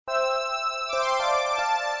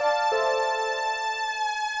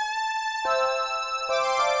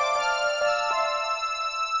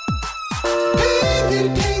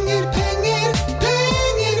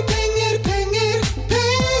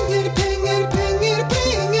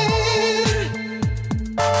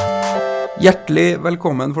Hjertelig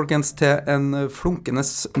velkommen, folkens, til en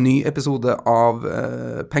flunkenes ny episode av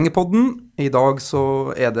Pengepodden. I dag så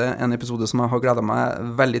det en episode som jeg har gledet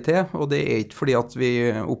meg veldig til, og det ikke fordi at vi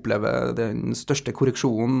opplever den største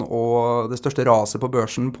korreksjonen og det største raset på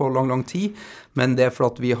børsen på lang, lang tid, men det fordi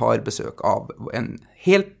at vi har besøk av en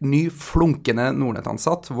helt ny flunkende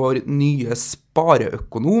Nordnett-ansatt, vår nye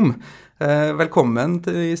spareøkonom. Velkommen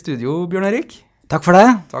til studio, Bjørn Erik. Takk for det.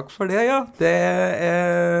 Takk for det, ja. Det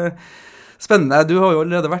spennende. Du har jo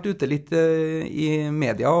allerede vært ute litt i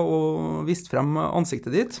media og vist frem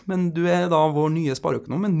ansiktet ditt, men du da vår nye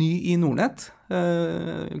spareøkonom, ny i Nordnett.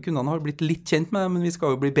 Kundene har blitt litt kjent med deg, men vi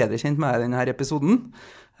skal jo bli bedre kjent med deg i denne episoden.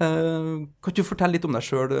 Kan du fortelle litt om deg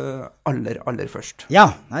selv aller først? Ja,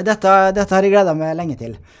 dette har jeg gledet meg lenge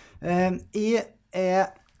til. Jeg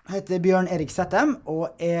heter Bjørn Erik Settem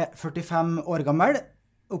og 45 år gammel,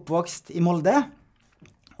 oppvokst i Molde,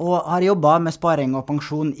 og har jobbet med sparing og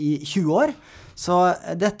pensjon i 20 år, så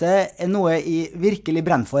dette noe jeg virkelig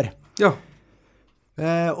brenner for. Ja.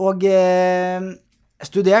 Og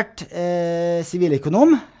studert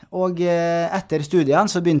siviløkonom, og etter studiene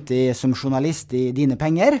så begynte jeg som journalist i Dine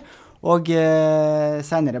Penger, og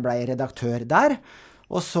senere ble jeg redaktør der.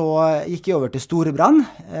 Og så gikk jeg over til Storebrand,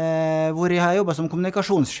 hvor jeg har jobbet som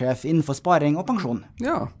kommunikasjonssjef innenfor sparing og pensjon.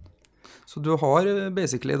 Ja. Så du har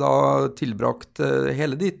basically da tilbrakt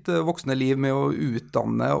hele ditt voksne liv med å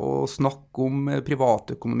utdanne og snakke om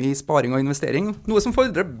privatøkonomi, sparing og investering. Noe som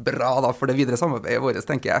fordrer bra da for det videre samarbeidet vårt,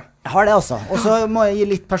 tenker jeg. Jeg har det også. Og så må jeg gi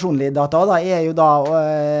litt personlig data da. Jeg jo da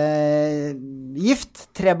gift,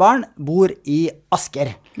 3 barn, bor i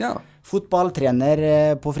Asker. Ja.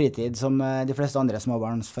 Fotballtrener på fritid som de fleste andre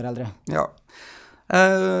småbarnsforeldre. Ja.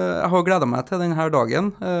 Jeg har gledet meg til denne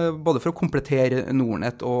dagen, både for å komplettere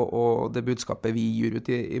Nordnett og det budskapet vi gir ut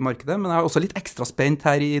i markedet, men jeg også litt ekstra spent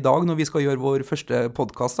her i dag når vi skal gjøre vår første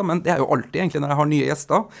podcast, men det jo alltid egentlig når jeg har nye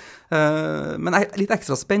gjester. Men jeg litt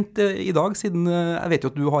ekstra spent i dag, siden jeg vet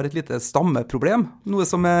jo at du har et lite stammeproblem, noe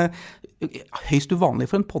som høyst uvanlig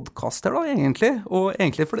for en podcaster da, egentlig, og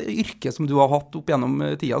egentlig for det yrket som du har hatt opp gjennom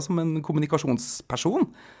tida som en kommunikasjonsperson.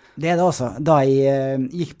 Det det også. Da jeg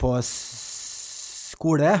gikk på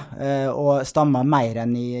skole og stammet mer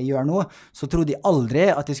enn jeg gjør nå, så trodde jeg aldri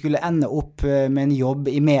at jeg skulle ende opp med en jobb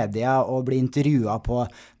i media og bli intervjuet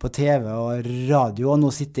på TV og radio, og nå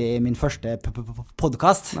sitter jeg i min første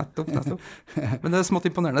podcast. Nettopp. Men det smått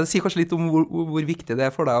imponerende. Det sier kanskje litt om hvor viktig det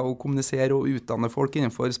for deg å kommunisere og utdanne folk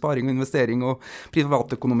innenfor sparing og investering og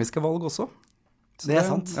privatøkonomiske valg også. Så det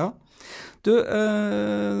sant. Ja. Du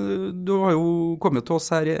har jo kommet til oss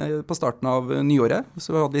her på starten av nyåret,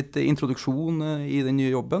 så vi hadde litt introduksjon i den nye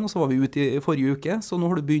jobben, og så var vi ute i forrige uke, så nå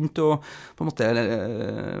har du begynt å på en måte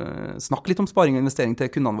snakke litt om sparing og investering til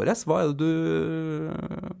kundene våre. Hva det du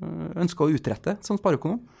ønsker å utrette som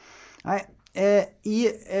spareøkonom? Nei,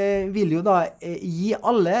 jeg vil jo da gi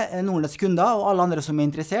alle Nordnetts kunder og alle andre som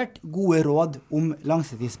interessert gode råd om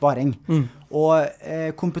langsiktig sparing.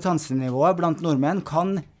 Og kompetansenivået blant nordmenn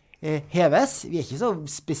kan heves. Vi ikke så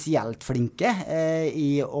spesielt flinke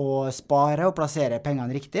i å spare og plassere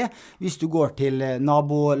pengene riktig. Hvis du går til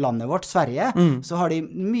nabolandet vårt, Sverige, så har de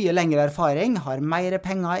mye lengre erfaring, har mer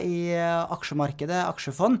penger i aksjemarkedet,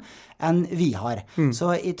 aksjefond, enn vi har.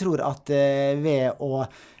 Så jeg tror at ved å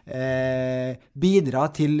bidra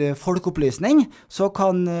til folkeopplysning, så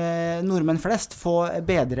kan nordmenn flest få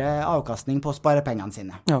bedre avkastning på sparepengene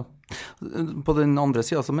sine. Ja. På den andre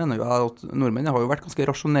siden så mener jeg at nordmenn har jo vært ganske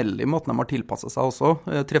rasjonelle i måten de har tilpasset seg også.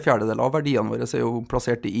 3/4 av verdiene våre jo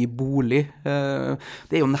plassert i bolig.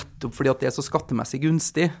 Det jo nettopp fordi at det så skattemessig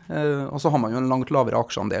gunstig. Og så har man jo en langt lavere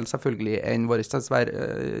aksjeandel selvfølgelig enn våre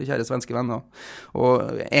kjære svenske venner.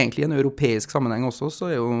 Og egentlig i en europeisk sammenheng også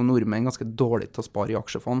så jo nordmenn ganske dårlig til å spare i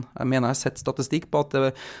aksjefond. Jeg mener jeg har sett statistikk på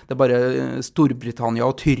at det bare Storbritannia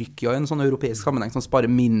og Tyrkia i en sånn europeisk sammenheng som sparer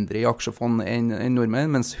mindre i aksjefond enn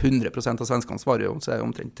nordmenn, mens 100% av svenskene svarer jo, så jo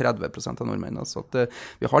omtrent 30% av nordmennene. Så at,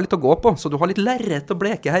 vi har litt å gå på, så du har litt lerret å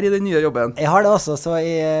bleke her i den nye jobben. Jeg har det også, så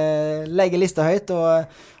jeg legger lista høyt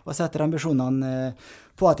og setter ambisjonene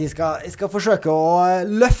på at jeg skal forsøke å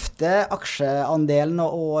løfte aksjeandelen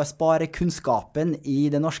og spare kunnskapen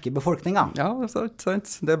i den norske befolkningen. Ja,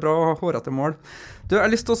 sant. Det bra å ha håret til mål. Du, jeg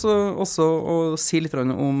har lyst til også å si litt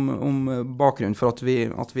om bakgrunnen for at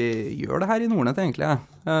vi gjør det her i Nordnett, egentlig.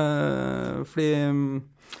 Fordi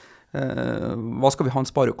Hva skal vi ha en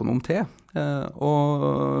spareøkonom til?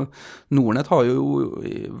 Og Nordnet har jo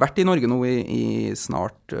vært i Norge nå i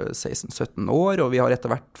snart 16-17 år, og vi har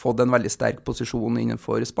etter hvert fått en veldig sterk posisjon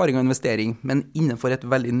innenfor sparing og investering, men innenfor et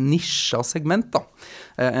veldig nisja segment da.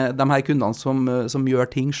 De her kundene som gjør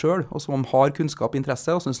ting selv, og som har kunnskap og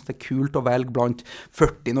interesse, og synes det er kult å velge blant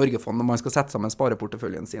 40 Norge-fond når man skal sette sammen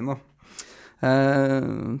spareporteføljen sin da.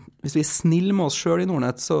 Hvis vi er snille med oss selv i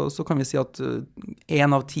Nordnet, så kan vi si at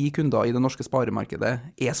 1 av 10 kunder i det norske sparemarkedet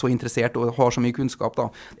er så interessert og har så mye kunnskap da.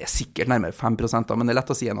 Det er sikkert nærmere 5% da, men det er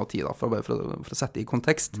lett å si 1 av 10 da, for å sette det i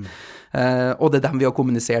kontekst. Og det er dem vi har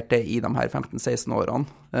kommunisert det i de her 15-16 årene.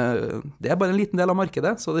 Det er bare en liten del av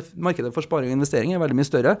markedet, så markedet for sparing og investering er veldig mye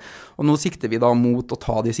større, og nå sikter vi da mot å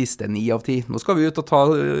ta de siste 9 av 10. Nå skal vi ut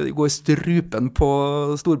og gå i strupen på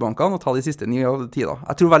storbankene og ta de siste 9 av 10 da.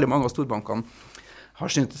 Jeg tror veldig mange av storbankene har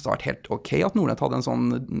syntes det har vært helt ok at Nordnet hadde en sånn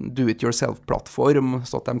do-it-yourself-plattform,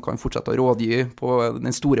 så at de kan fortsette å rådgi på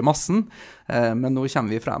den store massen, men nå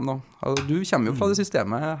kommer vi frem da. Altså, du kommer jo fra det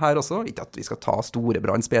systemet her også, ikke at vi skal ta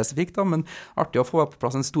Storebrand spesifikt da, men artig å få på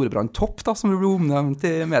plass en Storebrand-topp da, som ble omnevnt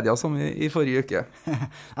i media som i forrige uke.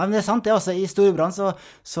 Ja, men det er sant, det også. I Storebrand så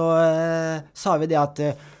sa vi det at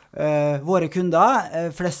våre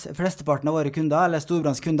kunder, flesteparten av våre kunder, eller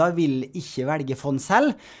Storebrands kunder, vil ikke velge fond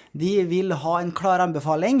selv. De vil ha en klar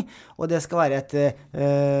anbefaling, og det skal være et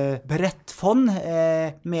bredt fond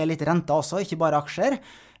med litt rente også, ikke bare aksjer,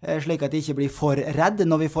 slik at de ikke blir for redd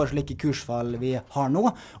når vi får slike kursfall vi har nå.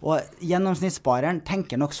 Og gjennomsnittsspareren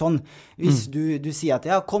tenker nok sånn. Hvis du sier at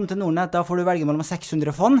ja, kom til Nordnet, da får du velge mellom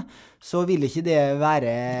 600 fond, så vil ikke det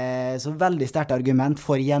være så veldig sterkt argument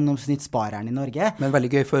for gjennomsnittsspareren i Norge. Men veldig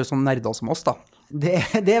gøy for sånne nerder som oss da. Det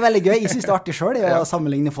er veldig gøy. Jeg synes det er artig selv å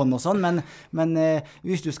sammenligne fond og sånn, men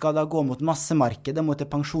hvis du skal da gå mot massemarkedet, mot det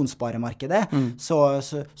pensjonssparemarkedet,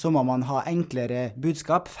 så må man ha enklere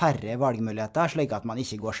budskap, færre valgmuligheter, slik at man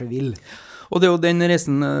ikke går så vill. Og det er jo den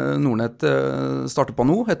reisen Nordnet starter på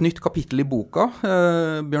nå, et nytt kapittel i boka.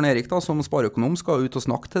 Bjørn Erik da, som spareøkonom, skal ut og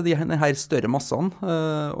snakke til de her større massene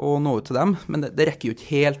og nå ut til dem, men det rekker jo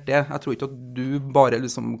ikke helt det. Jeg tror ikke at du bare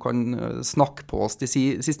liksom kan snakke på oss de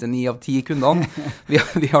siste 9 av 10 kundene.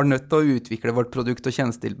 Vi har nødt til å utvikle vårt produkt- og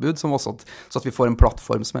tjenestetilbud, så at vi får en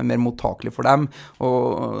plattform som er mer mottakelig for dem.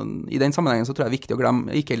 Og i den sammenhengen så tror jeg det er viktig å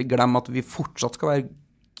ikke glemme at vi fortsatt skal være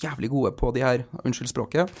jævlig gode på de her, unnskyld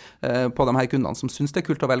språket, på de her kundene som synes det er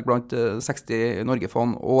kult å velge blant 60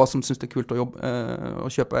 Norge-fond, og som synes det er kult å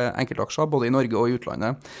kjøpe enkeltaksjer, både i Norge og i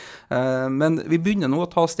utlandet. Men vi begynner nå å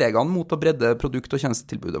ta stegene mot å bredde produkt- og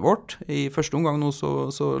tjenestetilbudet vårt. I første omgang nå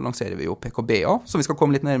så lanserer vi jo PKB-a, så vi skal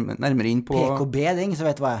komme litt nærmere inn på... PKB, det er ingen som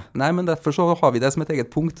vet hva er. Nei, men derfor så har vi det som et eget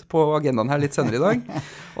punkt på agendaen her litt senere i dag.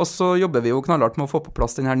 Og så jobber vi jo knallhardt med å få på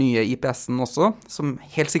plass den her nye IPS-en også, som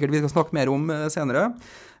helt sikkert vi skal snakke mer om senere.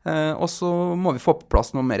 Og så må vi få på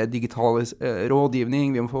plass noe mer digital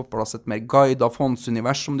rådgivning, vi må få på plass et mer guidet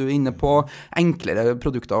fondsunivers som du er inne på, enklere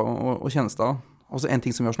produkter og tjenester. Og så en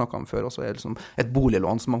ting som vi har snakket om før også er liksom et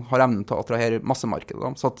boliglån som har evnen til å attrahere massemarkedet da.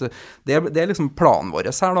 Så at det er liksom planen vår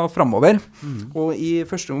her da, fremover. Og i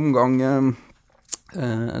første omgang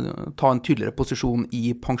ta en tydeligere posisjon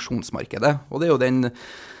i pensjonsmarkedet. Og det er jo den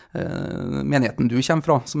menigheten du kommer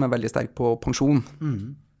fra, som er veldig sterk på pensjon.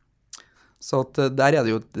 Så at der er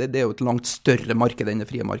det er jo et langt større marked enn det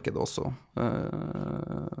frie markedet også,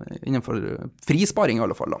 innenfor fri sparing i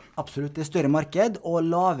alle fall da. Absolutt, det er større marked og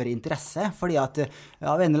lavere interesse, fordi at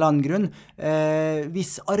av en eller annen grunn,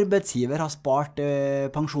 hvis arbeidsgiver har spart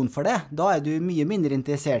pensjon for det, da er du mye mindre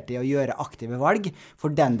interessert i å gjøre aktive valg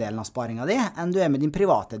for den delen av sparingen din, enn du er med din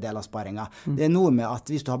private del av sparingen. Det er noe med at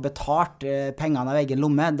hvis du har betalt pengene av egen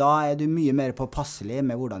lomme, da er du mye mer påpasselig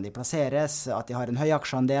med hvordan de plasseres, at de har en høy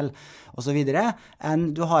aksjeandel, og så videre,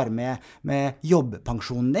 enn du har med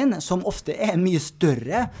jobbpensjonen din, som ofte er en mye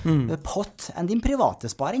større pott enn din private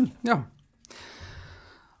sparing. Ja.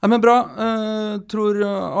 Ja, men bra. Tror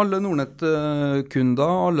alle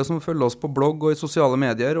Nordnet-kunder, alle som følger oss på blogg og i sosiale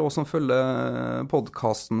medier, og som følger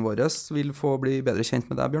podcasten vår, vil få bli bedre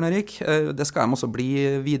kjent med deg, Bjørn Erik. Det skal de også bli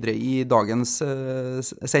videre i dagens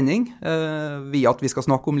sending, via at vi skal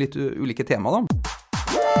snakke om litt ulike temaer da.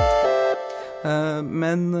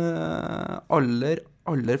 Men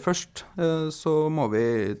aller først så må vi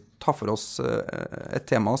ta for oss et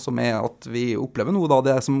tema som at vi opplever nå da,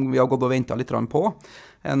 det som vi har gått og ventet litt på.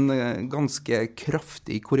 En ganske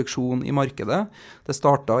kraftig korreksjon i markedet. Det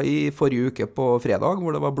startet i forrige uke på fredag,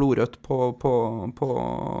 hvor det var blodrødt på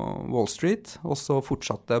Wall Street, og så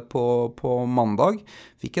fortsatte på mandag.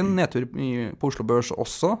 Fikk en nedtur på Oslo Børs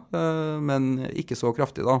også, men ikke så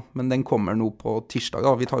kraftig da. Men den kommer nå på tirsdag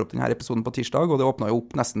da. Vi tar opp denne episoden på tirsdag, og det åpnet jo opp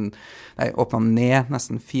åpnet ned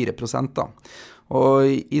nesten 4% da. Og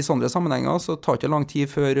i sånne sammenhenger så tar det ikke lang tid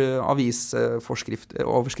før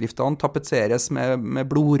avisoverskriftene tapetseres med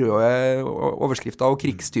blodrøde overskrifter og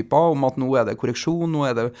krigstyper om at nå det korreksjon,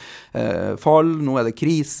 nå det fall, nå det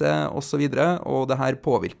krise og så videre, og det her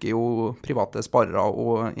påvirker jo private sparere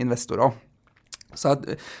og investorer. Så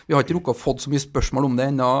vi har ikke rukket å få så mye spørsmål om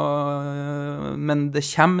det ennå, men det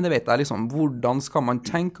kommer, det vet jeg liksom, hvordan skal man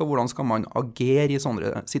tenke, og hvordan skal man agere i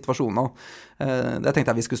sånne situasjoner? Det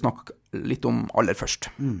tenkte jeg vi skulle snakke litt om aller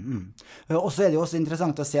først. Og så det jo også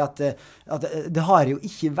interessant å se at det har jo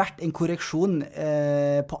ikke vært en korreksjon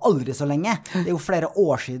på aldri så lenge. Det jo flere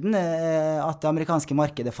år siden at det amerikanske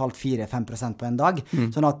markedet falt 4-5% på en dag,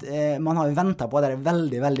 sånn at man har jo ventet på det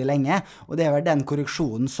veldig, veldig lenge, og det vel den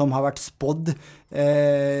korreksjonen som har vært spådd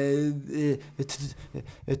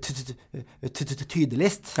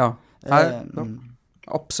tydeligst. Ja,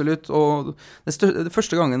 absolutt, og det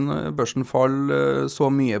første gangen børsen fall så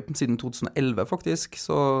mye siden 2011 faktisk,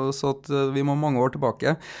 så at vi må mange år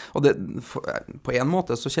tilbake, og på en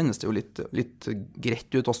måte så kjennes det jo litt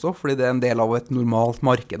greit ut også, fordi det en del av et normalt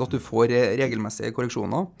marked at du får regelmessige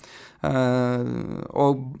korreksjoner,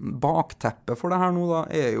 og bakteppet for det her nå da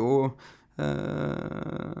jo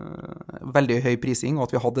veldig høy prising, og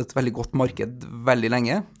at vi har hatt et veldig godt marked veldig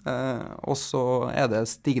lenge. Og så det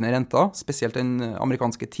stigende renter, spesielt den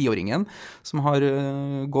amerikanske 10-åringen, som har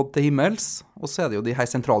gått til himmels. Og så det jo de her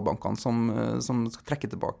sentralbankene som skal trekke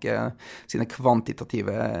tilbake sine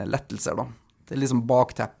kvantitative lettelser da. Det liksom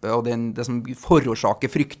bakteppet og det som forårsaker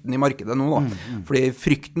frykten i markedet nå da. Fordi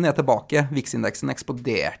frykten tilbake. VIX-indeksen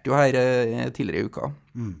eksploderte jo her tidligere i uka.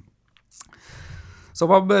 Så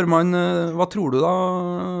hva tror du da?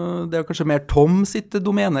 Det kanskje mer Tom sitt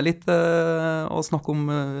domene litt å snakke om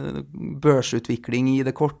børsutvikling i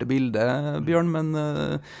det korte bildet, Bjørn, men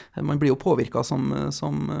man blir jo påvirket som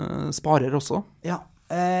sparer også. Ja,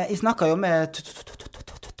 jeg snakket jo med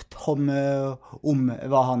Tom om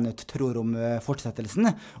hva han tror om fortsettelsen,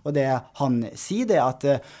 og det han sier det at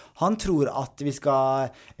han tror at vi skal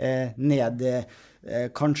ned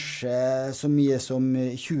kanskje så mye som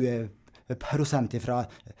 20% fra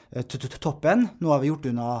toppen. Nå har vi gjort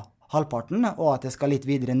unna halvparten, og at det skal litt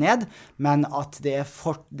videre ned, men at det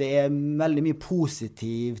veldig mye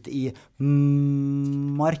positivt i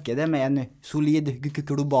markedet med en solid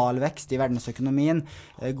global vekst i verdensøkonomien,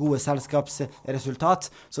 gode selskapsresultat,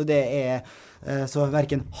 så så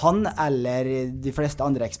hverken han eller de fleste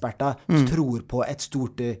andre eksperter tror på et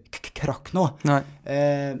stort krakk nå.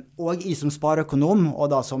 Og jeg som spareøkonom,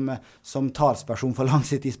 og da som talsperson for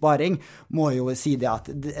langsiktig sparing, må jo si det at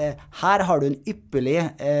her har du en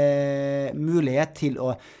ypperlig mulighet til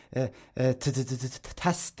å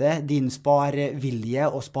teste din sparevilje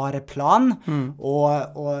og spareplan,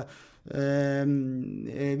 og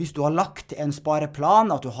hvis du har lagt en spareplan,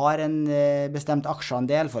 at du har en bestemt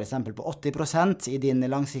aksjeandel, for eksempel på 80% i din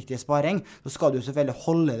langsiktige sparing, så skal du selvfølgelig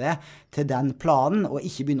holde det til den planen, og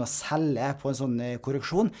ikke begynne å selge på en sånn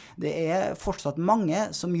korreksjon. Det fortsatt mange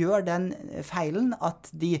som gjør den feilen at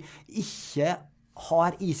de ikke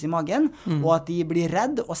har is i magen, og at de blir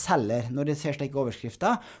redd og selger når de ser slike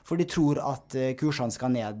overskrifter, for de tror at kursene skal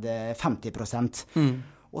ned 50%.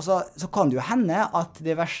 Og så kan det jo hende at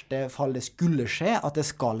det verste fallet skulle skje, at det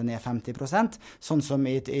skal ned 50%, sånn som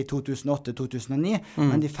i 2008-2009,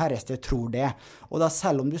 men de færreste tror det. Og da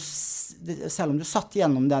selv om du satt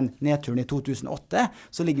gjennom den nedturen i 2008,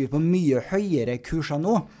 så ligger vi på mye høyere kurser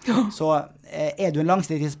nå. Så du en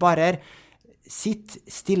langsiktig sparer, sitt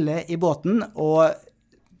stille i båten og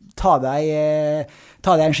ta deg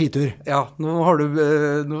en skitur. Ja, nå har du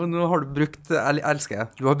brukt, jeg elsker jeg,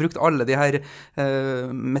 du har brukt alle de her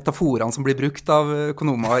metaforene som blir brukt av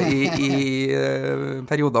økonomer i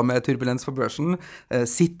perioder med turbulens på børsen.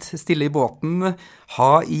 Sitt stille i båten,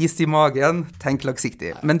 ha is i magen, tenk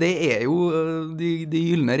langsiktig. Men det jo de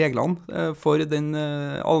gyllene reglene for den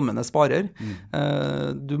allmenne sparer.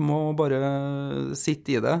 Du må bare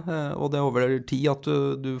sitte i det, og det over tid at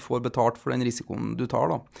du får betalt for den risikoen du tar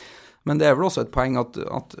da. Men det vel også et poeng at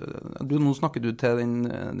nå snakker du til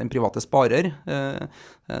den private sparer.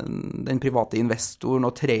 Den private investoren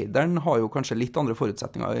og traderen har jo kanskje litt andre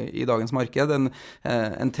forutsetninger i dagens marked.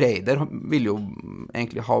 En trader vil jo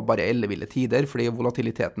egentlig ha bare elleville tider, fordi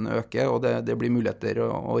volatiliteten øker, og det blir muligheter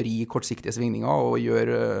å ri kortsiktige svingninger og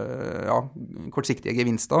gjøre kortsiktige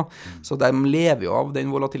gevinster. Så de lever jo av den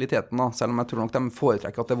volatiliteten, da, selv om jeg tror nok de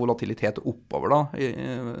foretrekker at det er volatilitet oppover, da,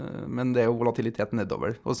 men det er jo volatilitet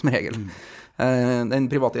nedover, og som regel. Den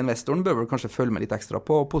private investoren bør vel kanskje følge med litt ekstra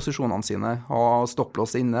på posisjonene sine, ha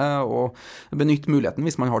stopplås inne og benytte muligheten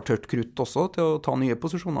hvis man har tørt krutt også til å ta nye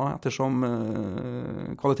posisjoner ettersom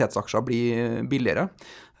kvalitetsaksjer blir billigere.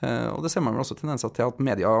 Og det ser man vel også tendenser til at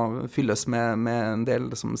media fylles med en del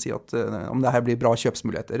som sier at om det her blir bra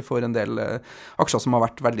kjøpsmuligheter for en del aksjer som har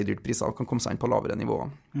vært veldig dyrt priset og kan komme seg inn på lavere nivåer.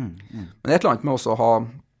 Men det er et eller annet med også å ha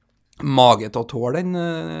mage til å tåle den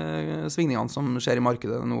svingningene som skjer i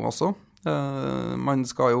markedet nå også. Man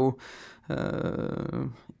skal jo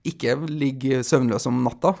ikke ligge søvnløs om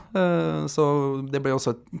natta, så det blir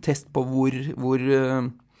også et test på hvor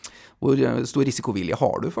stor risikovilje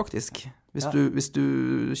har du faktisk. Hvis du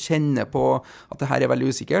kjenner på at det her er veldig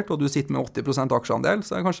usikkert, og du sitter med 80% aksjeandel, så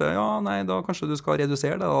er det kanskje, da kanskje du skal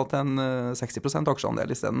redusere det da, til en 60% aksjeandel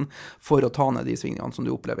i stedet for å ta ned de svingningene som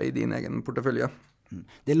du opplever i din egen portefølje.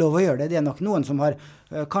 Det er lov å gjøre det. Det er nok noen som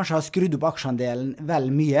kanskje har skrudd opp aksjeandelen vel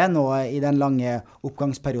mye nå i den lange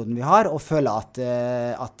oppgangsperioden vi har, og føler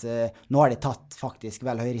at nå har de tatt faktisk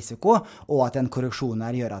vel høy risiko, og at den korreksjonen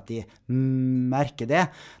her gjør at de merker det.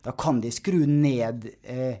 Da kan de skru ned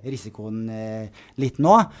risikoen litt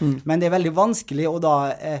nå, men det er veldig vanskelig å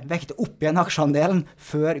da vekte opp igjen aksjeandelen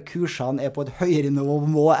før kursene er på et høyere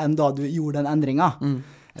nivå enn da du gjorde den endringen.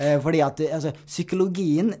 Fordi at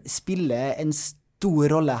psykologien spiller en stor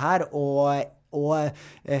rolle her, og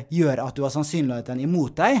gjør at du har sannsynligheten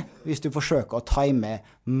imot deg hvis du forsøker å time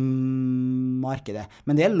markedet.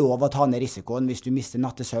 Men det er lov å ta ned risikoen hvis du mister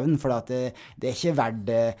nattesøvn, for at det er ikke verdt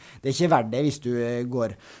det hvis du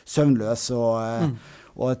går søvnløs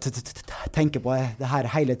og tenker på det her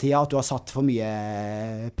hele tiden, at du har satt for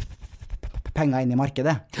mye penger inn i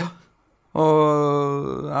markedet.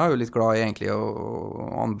 Og jeg er jo litt glad egentlig å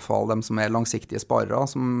anbefale dem som er langsiktige sparere,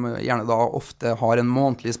 som gjerne da ofte har en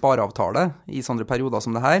månedlig spareavtale i sånne perioder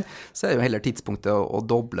som det her, så er jo heller tidspunktet å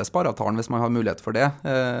doble spareavtalen hvis man har mulighet for det.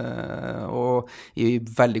 Og i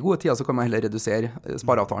veldig gode tider så kan man heller redusere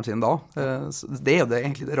spareavtalen sin da. Det er jo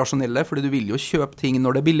egentlig det rasjonelle, fordi du vil jo kjøpe ting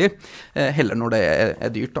når det er billig, heller når det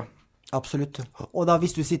er dyrt da. Absolutt. Og da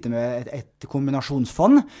hvis du sitter med et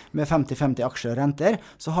kombinasjonsfond med 50-50 aksjer og renter,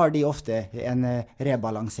 så har de ofte en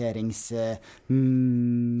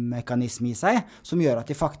rebalanseringsmekanisme i seg, som gjør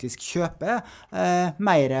at de faktisk kjøper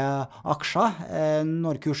mer aksjer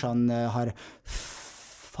når kursene har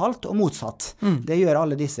falt, og motsatt. Det gjør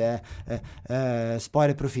alle disse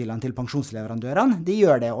spareprofilene til pensjonsleverandørene. De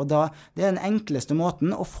gjør det, og da det er den enkleste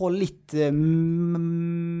måten å få litt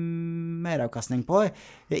meravkastning på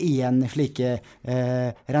i en slik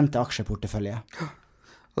renteaksjeportefølje.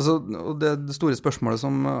 Altså, det store spørsmålet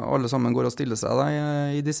som alle sammen går og stiller seg da,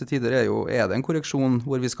 i disse tider er jo, er det en korreksjon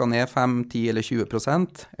hvor vi skal ned 5, 10 eller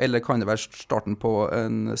 20%, eller kan det være starten på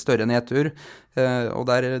en større nedtur? Og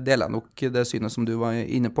der deler jeg nok det synet som du var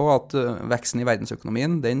inne på, at veksten i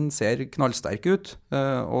verdensøkonomien, den ser knallsterk ut,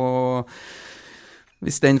 og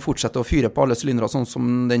hvis den fortsetter å fyre på alle sylindere sånn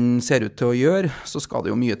som den ser ut til å gjøre, så skal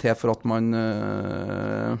det jo mye til for at man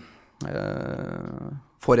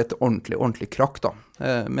får et ordentlig krakk da,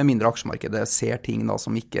 med mindre aksjemarkedet ser ting da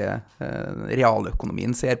som ikke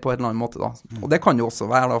realøkonomien ser på en eller annen måte da. Og det kan jo også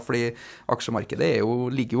være da, fordi aksjemarkedet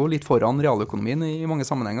ligger jo litt foran realøkonomien i mange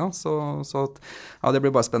sammenhenger, så ja, det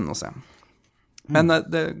blir bare spennende å se. Men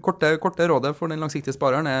det korte rådet for den langsiktige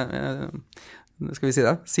spareren skal vi si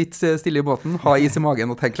det, sitt stille i båten, ha is i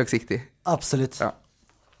magen og tenk langsiktig. Absolutt. Ja.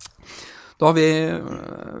 Da har vi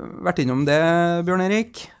vært innom det, Bjørn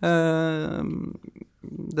Erik.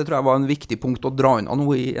 Det tror jeg var en viktig punkt å dra unna nå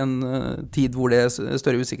i en tid hvor det er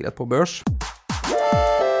større usikkerhet på børs.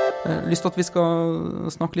 Lyst til at vi skal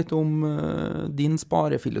snakke litt om din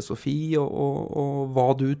sparefilosofi og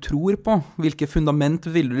hva du tror på. Hvilke fundament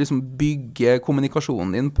vil du liksom bygge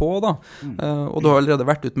kommunikasjonen din på da? Og du har allerede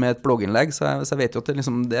vært ut med et blogginnlegg, så jeg vet jo at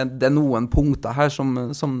det er noen punkter her som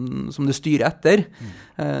du styrer etter.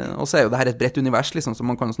 Og så er jo det her et bredt univers, liksom, så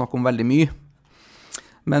man kan snakke om veldig mye.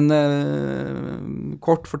 Men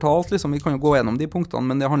kort fortalt, liksom, vi kan jo gå gjennom de punktene,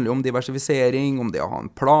 men det handler jo om diversifisering, om det å ha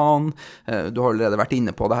en plan. Du har allerede vært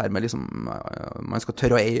inne på det her med liksom, man skal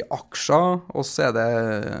tørre å eie aksjer, og så er det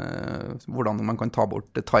hvordan man kan ta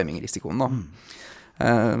bort timingrisikoen da.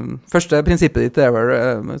 Første prinsippet ditt vel,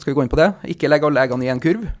 skal vi gå inn på det? Ikke legge alle eggene i en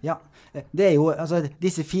kurv. Ja, det jo, altså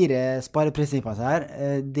disse 4 spareprinsippene her,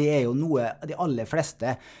 det jo noe de aller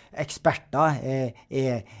fleste eksperter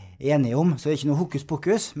enige om, så det ikke noe hokus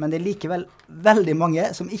pokus, men det likevel veldig mange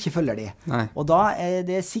som ikke følger de. Nei. Og da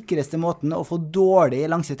det sikreste måten å få dårlig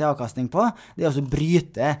langsiktig avkastning på, det å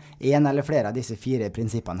bryte en eller flere av disse 4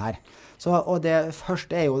 prinsippene her. Så, og det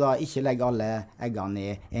første jo da ikke legge alle eggene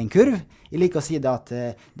i en kurv. Jeg liker å si det at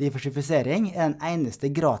diversifisering den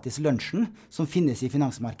eneste gratis lunsjen som finnes i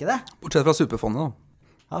finansmarkedet. Bortsett fra superfondet da.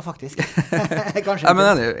 Ja, faktisk. Kanskje ja, men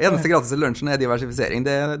eneste gratis lunsjen diversifisering.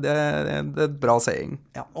 Det et bra saying.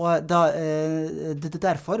 Ja, og da,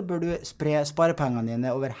 derfor bør du spre sparepengene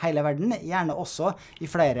dine over hele verden, gjerne også i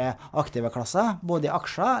flere aktive klasser, både i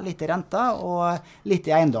aksjer, litt i renter og litt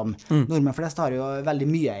i eiendom. Nordmenn flest har jo veldig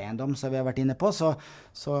mye eiendom, som vi har vært inne på, så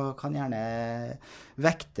kan gjerne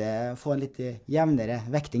få en litt jevnere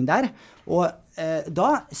vekting der. Og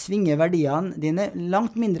da svinger verdiene dine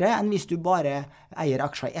langt mindre enn hvis du bare eier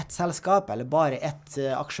aksjer i ett selskap, eller bare ett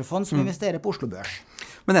aksjefond som investerer på Oslo Børs.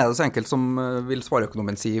 Men det så enkelt som vil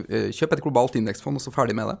spareøkonomen si, kjøp et globalt indeksfond og så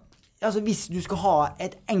ferdig med det? Altså hvis du skal ha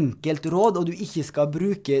et enkelt råd, og du ikke skal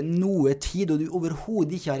bruke noe tid, og du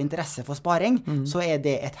overhodet ikke har interesse for sparing, så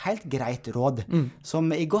det et helt greit råd,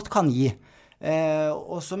 som jeg godt kan gi.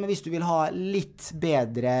 Og så hvis du vil ha litt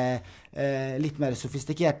bedre, litt mer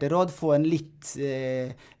sofistikerte råd, få en litt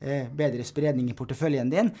bedre spredning i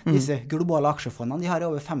porteføljen din, disse globale aksjefondene, de har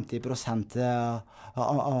over 50%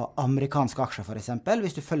 amerikanske aksjer for eksempel.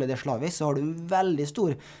 Hvis du følger det slavisk, så har du en veldig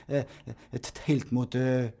stor tilt mot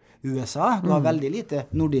USA. Du har veldig lite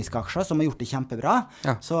nordiske aksjer som har gjort det kjempebra.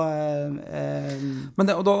 Ja. Så, men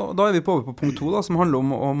da vi over på punkt 2 da, som handler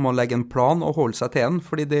om å legge en plan og holde seg til den,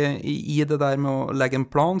 fordi i det der med å legge en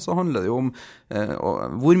plan så handler det jo om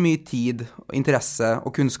hvor mye tid, interesse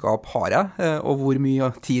og kunnskap har jeg, og hvor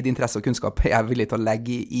mye tid, interesse og kunnskap jeg villig til å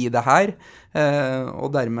legge i det her,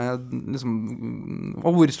 og dermed liksom,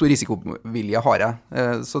 og hvor stor risikovilje har jeg.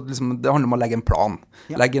 Så liksom, det handler om å legge en plan,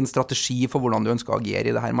 legge en strategi for hvordan du ønsker å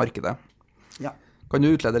agere i det her markedet. Ja. Kan du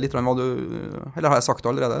utlede litt om hva du, eller har jeg sagt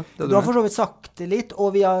det allerede? Du har for så vidt sagt det litt,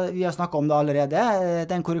 og vi har snakket om det allerede.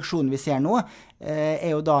 Den korreksjonen vi ser nå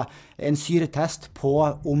jo da en syretest på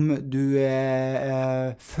om du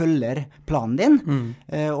følger planen din.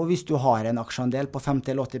 Og hvis du har en aksjeandel på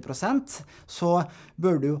 50-80%, så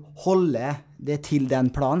bør du holde det til den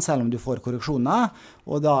planen, selv om du får korreksjoner.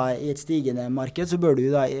 Og da i et stigende marked så bør du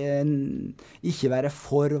da ikke være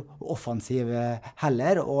for offensiv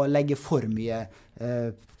heller, og legge for mye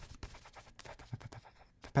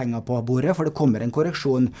penger på bordet, for det kommer en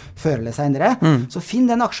korreksjon før eller senere. Så finn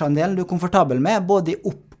den aksjeandelen du komfortabel med, både i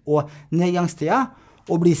opp- og nedgangstida,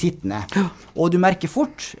 og bli sittende. Og du merker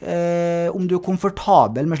fort om du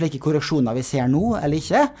komfortabel med slike korreksjoner vi ser nå, eller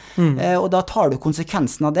ikke. Og da tar du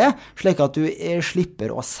konsekvensen av det, slik at du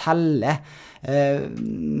slipper å selge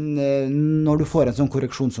når du får en sånn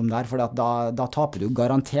korreksjon som der, for da taper du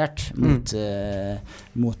garantert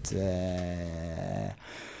mot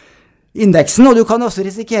indeksen, og du kan også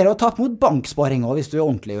risikere å tape mot banksparing også, hvis du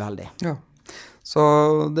ordentlig uheldig. Ja. Så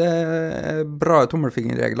det bra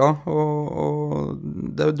tommelfingerregler, og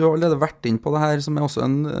du har allerede vært inn på det her, som også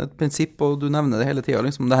et prinsipp, og du nevner det hele tiden,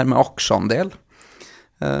 liksom det her med aksjeandel,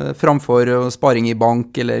 framfor sparing i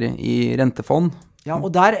bank eller i rentefond. Ja,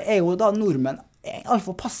 og der jo da nordmenn alt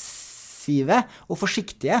for passive og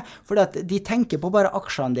forsiktige, for de tenker på bare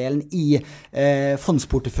aksjeandelen i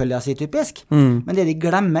fondsporteføljen sin typisk. Men det de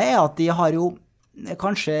glemmer at de har jo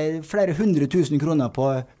kanskje flere 100 000 kroner på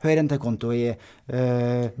høy rentekonto i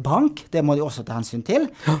bank. Det må de også ta hensyn til.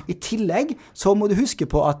 I tillegg så må du huske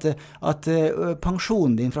på at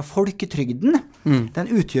pensjonen din fra folketrygden,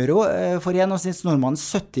 den utgjør jo for gjennomsnittsnordmannen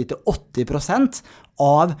 70-80%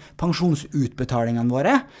 av pensjonsutbetalingene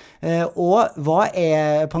våre. Og hva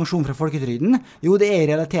pensjon fra folketrygden? Jo, det i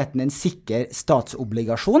realiteten en sikker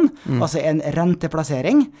statsobligasjon, altså en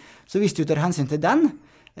renteplassering. Så hvis du tar hensyn til den,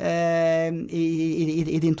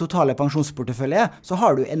 i din totale pensjonsportefølje, så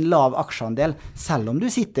har du en lav aksjeandel, selv om du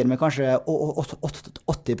sitter med kanskje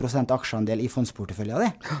 80% aksjeandel i fondsporteføljen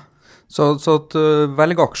din. Så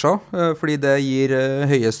velg aksjer, fordi det gir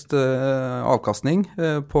høyest avkastning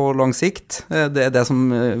på lang sikt. Det det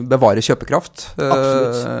som bevarer kjøpekraft.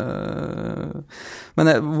 Absolutt.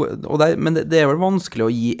 Men det vel vanskelig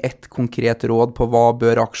å gi et konkret råd på hva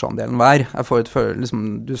bør aksjeandelen være. Jeg får liksom,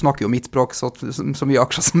 du snakker jo mitt språk, så mye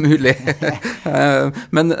aksjer som mulig.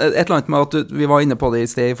 Men et eller annet med at vi var inne på det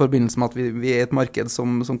i sted i forbindelse med at vi et marked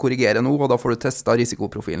som korrigerer nå, og da får du testet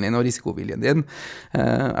risikoprofilen din og risikoviljen din.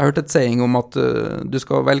 Jeg hørte hørt et saying om at du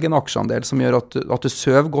skal velge en aksjeandel som gjør at du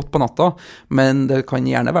søver godt på natta, men det kan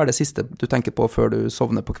gjerne være det siste du tenker på før du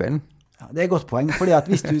sovner på kvelden. Ja, det er et godt poeng, fordi at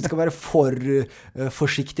hvis du skal være for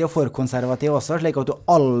forsiktig og for konservativ også, slik at du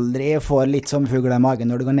aldri får litt som fugler i magen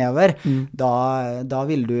når du går nedover, da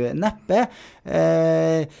vil du neppe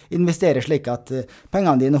investere slik at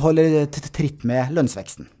pengene dine holder tritt med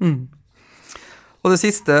lønnsveksten. Og det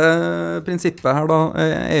siste prinsippet her da,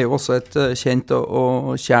 er jo også et kjent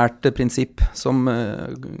og kjært prinsipp som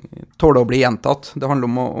tåler å bli gjentatt. Det handler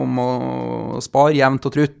om å spare jevnt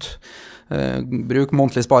og trutt. Bruk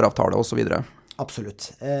månedlig spareavtale og så videre.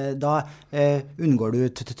 Absolutt. Da unngår du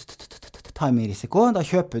timingrisiko. Da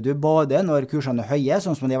kjøper du både når kursene er høye,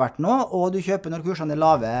 sånn som de har vært nå, og du kjøper når kursene er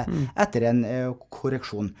lave etter en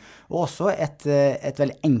korreksjon. Og også et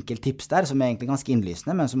veldig enkelt tips der, som er egentlig ganske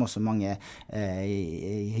innlysende, men som også mange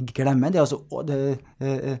glemmer, det er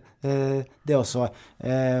også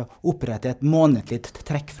opprette et månedlig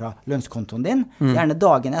trekk fra lønnskontoen din. Gjerne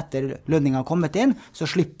dagen etter lønningen har kommet inn, så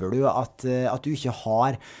slipper du at du ikke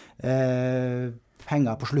har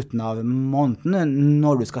penger på slutten av måneden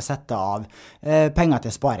når du skal sette av penger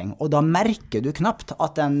til sparing. Og da merker du knapt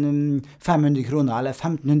at den 500 kroner eller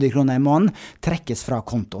 1500 kroner i måneden trekkes fra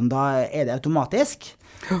kontoen. Da er det automatisk.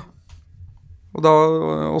 Og da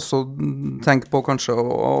også tenk på kanskje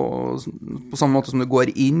på samme måte som du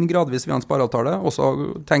går inn gradvis via en spareavtale,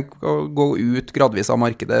 også tenk å gå ut gradvis av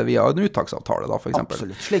markedet via en uttaksavtale da, for eksempel.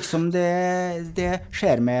 Absolutt. Slik som det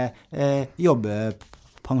skjer med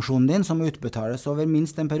jobbpensjonen din, som utbetales over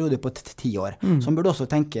minst en periode på 10 år. Som burde også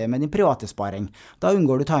tenke med din private sparing. Da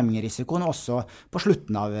unngår du timingrisikoen også på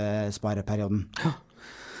slutten av spareperioden.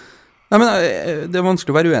 Nei, men det er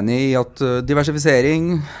vanskelig å være uenig i at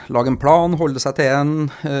diversifisering, lage en plan, holde seg til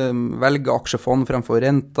en, velge aksjefond fremfor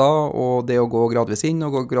renta, og det å gå gradvis inn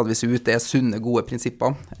og gå gradvis ut, det er sunne, gode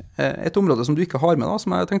prinsipper. Et område som du ikke har med da,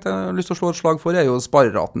 som jeg tenkte jeg har lyst til å slå et slag for, er jo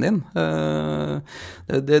spareraten din.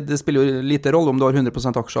 Det spiller jo lite rolle om du har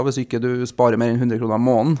 100% aksjer hvis ikke du sparer mer enn 100 kroner i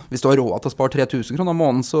måneden. Hvis du har råd til å spare 3000 kroner i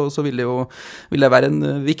måneden, så vil det være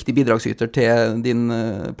en viktig bidragsyter til din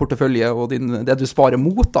portefølje og det du sparer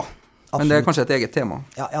mot da. Men det er kanskje et eget tema.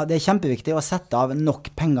 Ja, det er kjempeviktig å sette av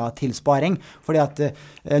nok penger til sparing, fordi at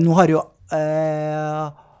nå har jo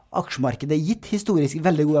aksjemarkedet gitt historisk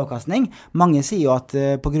veldig god avkastning. Mange sier jo at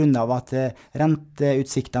på grunn av at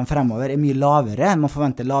renteutsiktene fremover er mye lavere, man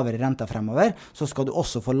forventer lavere renter fremover, så skal du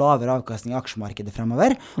også få lavere avkastning i aksjemarkedet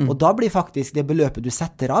fremover, og da blir faktisk det beløpet du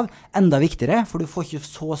setter av enda viktigere, for du får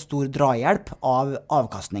ikke så stor drahjelp av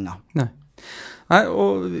avkastningen. Nei,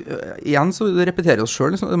 og igjen så repeterer vi oss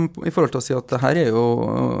selv liksom, i forhold til å si at det her er jo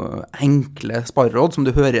enkle spareråd som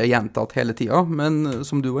du hører gjentatt hele tiden, men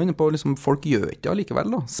som du var inne på, liksom, folk gjør ikke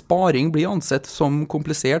allikevel da. Sparing blir ansett som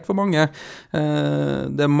komplisert for mange.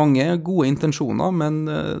 Det er mange gode intensjoner, men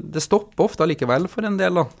det stopper ofte allikevel for en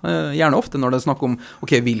del da. Gjerne ofte når det er snakk om,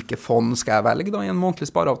 ok, hvilke fond skal jeg velge da i en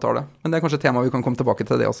månedlig spareavtale? Men det er kanskje et tema vi kan komme tilbake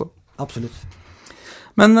til det også. Absolutt.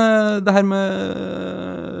 Men det her med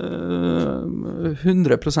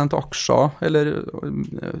 100% aksjer, eller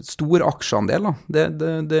stor aksjeandel, da,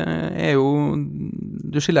 det er jo,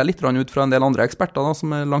 du skiller litt ut fra en del andre eksperter da,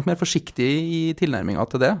 som er langt mer forsiktige i tilnærmingen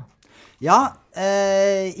til det. Ja,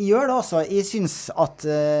 jeg gjør det også. Jeg synes at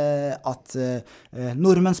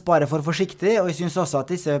nordmenn sparer for forsiktig, og jeg synes også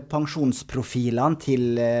at disse pensjonsprofilene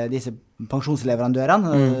til disse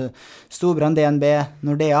pensjonsleverandørene, Storebrand, DNB,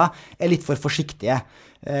 Nordea, er litt for forsiktige.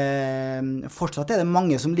 Fortsatt er det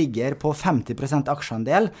mange som ligger på 50%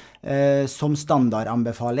 aksjeandel som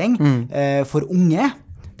standardanbefaling for unge.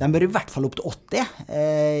 Den bør i hvert fall opp til 80.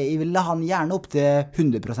 Jeg vil ha den gjerne opp til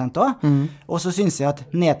 100% også. Og så synes jeg at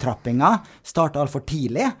nedtrappingen starter alt for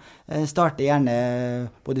tidlig. Starter gjerne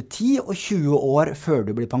både 10 og 20 år før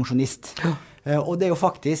du blir pensjonist. Og det er jo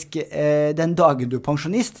faktisk den dagen du er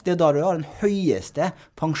pensjonist, det er da du har den høyeste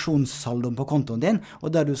pensjonssaldoen på kontoen din,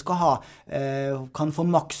 og der du kan få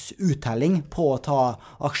maks uttelling på å ta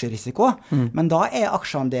aksjerisiko. Men da er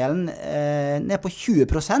aksjeandelen ned på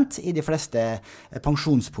 20% i de fleste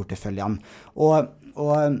pensjonsporteføljene. Og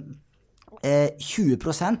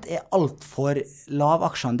 20% er alt for lav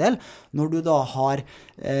aksjeandel når du da har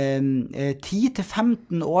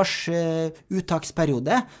 10-15 års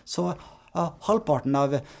uttaksperiode, så halvparten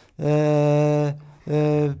av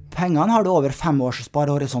pengene har du over 5 års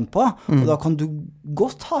sparehorisont på, og da kan du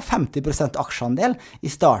godt ha 50% aksjeandel i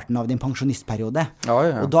starten av din pensjonistperiode.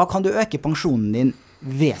 Og da kan du øke pensjonen din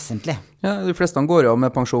vesentlig. Ja, de fleste går jo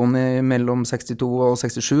med pensjon mellom 62 og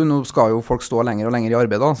 67. Nå skal jo folk stå lenger og lenger i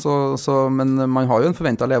arbeid, da. Men man har jo en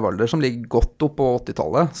forventet levealder som ligger godt opp på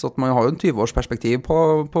 80-tallet, så at man har jo en 20-års perspektiv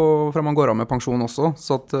fra man går av med pensjon også.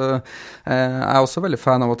 Så at, jeg er også veldig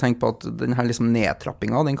fan av å tenke på at denne liksom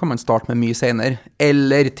nedtrappingen, den kan man starte med mye senere.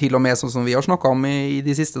 Eller til og med sånn som vi har snakket om i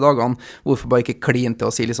de siste dagene, hvorfor bare ikke klin til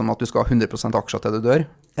å si liksom at du skal ha 100% aksjer til du dør?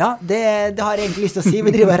 Ja, det har jeg egentlig lyst til å si.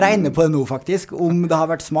 Vi driver og regner på det nå, faktisk, om det har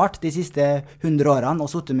vært smart de siste 100 årene å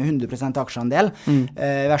sitte med 100% aksjeandel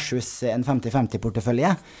versus en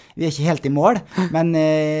 50-50-portefølje. Vi er ikke helt i mål, men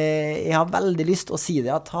jeg har veldig lyst til å si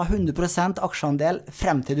det, at ha 100% aksjeandel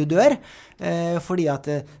frem til du dør, fordi at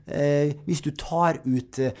hvis du tar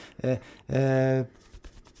ut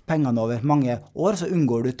pengene over mange år, så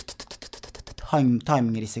unngår du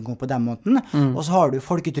timingrisiko på den måten, og så har du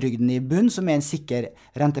folketrygden i bunn, som en sikker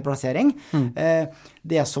renteplassering.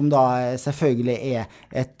 Det som da selvfølgelig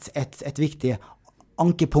et viktig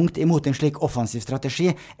ankepunkt imot en slik offensiv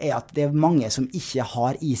strategi, at det mange som ikke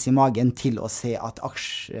har is i magen til å se at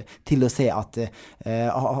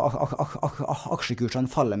aksjekursene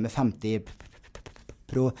faller med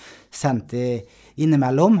 50%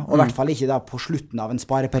 innimellom, og i hvert fall ikke da på slutten av en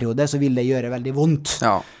spareperiode, så vil det gjøre veldig vondt.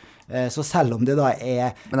 Ja. Så selv om det da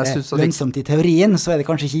lønnsomt i teorien, så det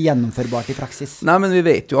kanskje ikke gjennomførbart i praksis. Nei, men vi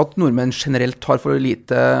vet jo at nordmenn generelt har for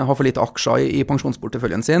lite aksjer i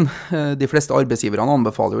pensjonsporteføljen sin. De fleste arbeidsgiverne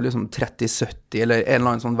anbefaler jo liksom 30-70 eller en eller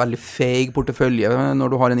annen sånn veldig feig portefølje når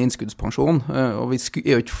du har en innskuddspensjon, og vi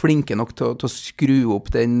er jo ikke flinke nok til å skru opp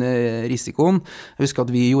den risikoen. Jeg husker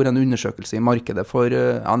at vi gjorde en undersøkelse i markedet for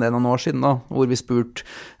noen år siden da, hvor vi spurte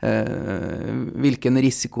hvilken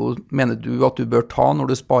risiko mener du at du bør ta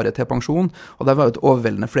når du sparer til pensjon, og det var jo et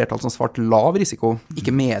overveldende flertall som svarte lav risiko,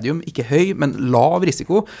 ikke medium, ikke høy, men lav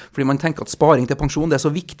risiko, fordi man tenker at sparing til pensjon det er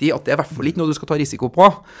så viktig at det er i hvert fall ikke noe du skal ta risiko på.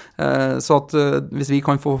 Så at hvis vi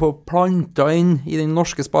kan få plantet inn i den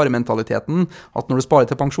norske sparementaliteten at når du sparer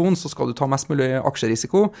til pensjon, så skal du ta mest mulig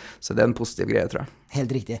aksjerisiko, så det er en positiv greie, tror jeg. Helt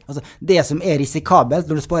riktig. Altså, det som er risikabelt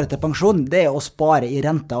når du sparer til pensjon, det er å spare i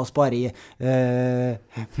renta og spare i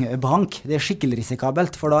bank. Det er skikkelig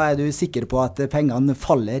risikabelt, for da er du sikker på at pengene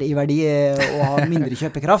faller i verdi og har mindre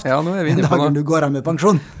kjøpekraft ja, nå er vi inne på dagen du går av med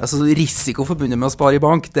pensjon. Altså, risiko forbundet med å spare i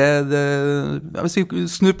bank, hvis vi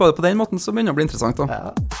snur på det på den måten, så begynner det å bli interessant da.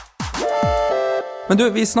 Ja. Men du,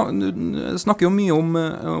 vi snakker jo mye om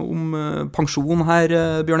pensjon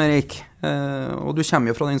her, Bjørn Erik, og du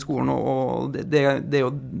kommer jo fra den skolen, og det er jo,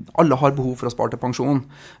 alle har behov for å spare til pensjon,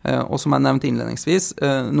 og som jeg nevnte innledningsvis,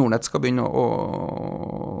 Nordnett skal begynne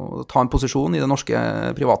å ta en posisjon i det norske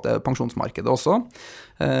private pensjonsmarkedet også,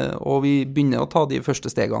 og vi begynner å ta de første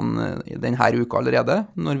stegene denne uka allerede,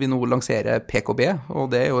 når vi nå lanserer PKB, og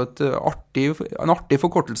det er jo en artig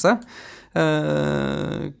forkortelse.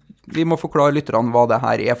 Vi må forklare lytterne hva det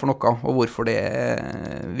her er for noe, og hvorfor det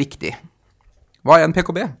er viktig. Hva er en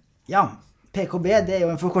PKB? Ja, PKB det er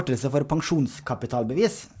jo en forkortelse for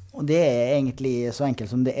pensjonskapitalbevis, og det er egentlig så enkelt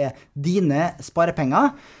som det er dine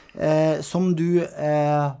sparepenger som du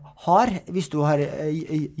har hvis du har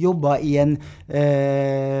jobbet i en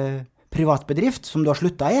privat bedrift som du har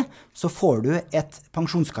sluttet i, så får du et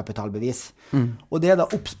pensjonskapitalbevis. Og det er da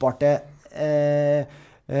oppsparte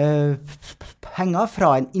penger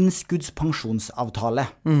fra en innskuddspensjonsavtale,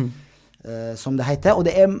 som det heter. Og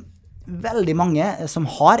det er veldig mange som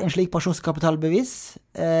har en slik pensjonskapitalbevis,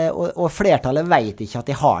 og flertallet vet ikke at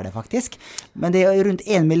de har det faktisk. Men det er rundt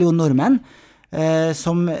 1 million nordmenn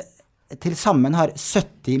som til sammen har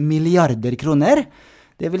 70 milliarder kroner.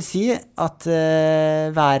 Det vil si at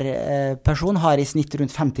hver person har i snitt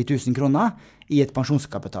rundt 50 000 kroner i et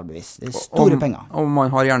pensjonskapitalbevis. Det er store penger. Og man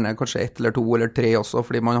har gjerne kanskje 1 eller 2 eller 3 også,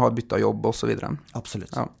 fordi man har byttet jobb og så videre.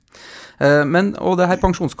 Absolutt. Ja. Og det her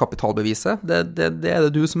pensjonskapitalbeviset, det er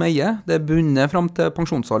det du som eier. Det er bundet frem til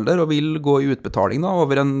pensjonsalder og vil gå i utbetaling da,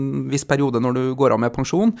 over en viss periode når du går av med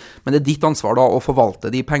pensjon, men det er ditt ansvar da å forvalte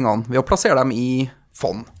de pengene ved å plassere dem i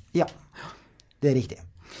fond. Ja, det er riktig.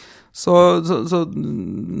 Så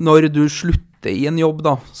når du slutter i en jobb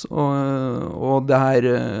da, og det her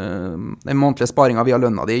en månedlig sparing via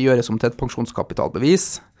lønna di gjøres om til et pensjonskapitalbevis,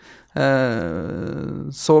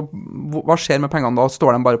 så hva skjer med pengene da?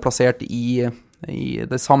 Står de bare plassert i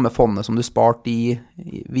det samme fondet som du sparte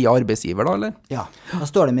via arbeidsgiver da, eller? Ja, da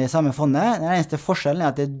står de i samme fondet. Den eneste forskjellen er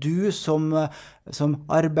at det er du som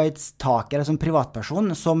arbeidstaker, eller som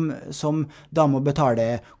privatperson, som da må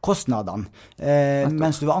betale kostnadene.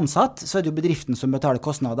 Mens du er ansatt, så er det jo bedriften som betaler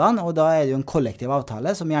kostnadene, og da er det jo en kollektiv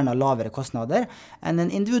avtale som gjerne har lavere kostnader enn en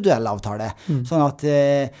individuell avtale. Sånn at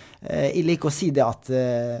jeg liker å si det at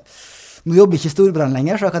Nå jobber ikke Storebrand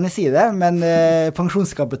lenger, så kan jeg si det, men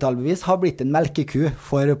pensjonskapitalbevis har blitt en melkeku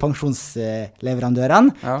for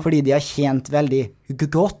pensjonsleverandørene, fordi de har tjent veldig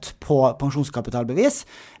godt på pensjonskapitalbevis.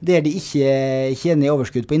 Der de ikke tjener i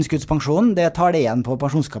overskudd på innskuddspensjonen, det tar det igjen på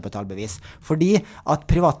pensjonskapitalbevis. Fordi at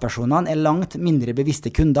privatpersonene langt mindre bevisste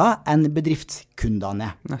kunder enn bedriftskundene.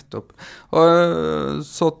 Nettopp.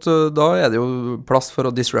 Så da det jo plass for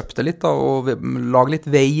å disrupte litt da, og lage litt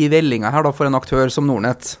vei i vellinga her da, for en aktør som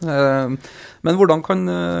Nordnet. Men hvordan kan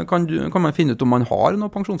man finne ut om man har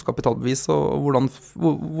noe pensjonskapitalbevis, og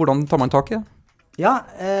hvordan tar man tak i det? Ja,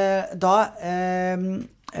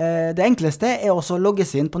 det enkleste også å logge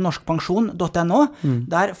seg inn på norskpensjon.no.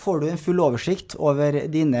 Der får du en full oversikt over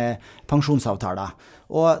dine pensjonsavtaler.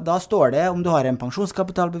 Og da står det om du har en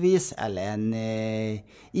pensjonskapitalbevis, eller en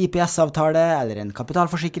IPS-avtale, eller en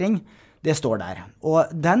kapitalforsikring. Det står der.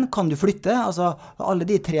 Og den kan du flytte, altså alle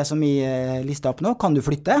de 3 som vi lister opp nå, kan du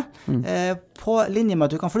flytte. På linje med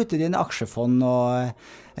at du kan flytte dine aksjefond og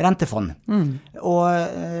rentefond. Og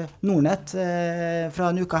Nordnet,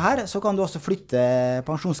 fra en uke her, så kan du også flytte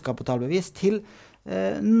pensjonskapitalbevis til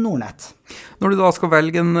Nordnet. Når du da skal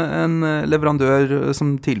velge en leverandør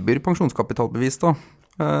som tilbyr pensjonskapitalbevis da,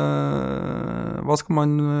 hva skal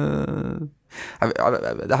man...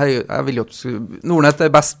 Jeg vil jo Nordnet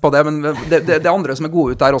best på det, men det andre som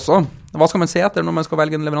gode ut der også. Hva skal man se etter når man skal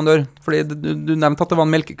velge en leverandør? Fordi du nevnte at det var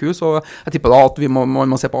en melkeku, så jeg tipper da at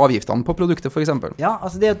man må se på avgiftene på produktet for eksempel. Ja,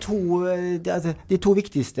 altså de to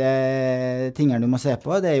viktigste tingene du må se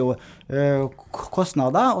på, det jo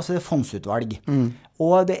kostnader, og så det fondsutvalg.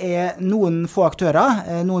 Og det noen få aktører,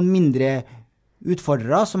 noen mindre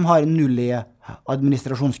utfordrere som har null i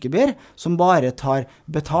administrasjonsgebyr, som bare tar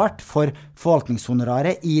betalt for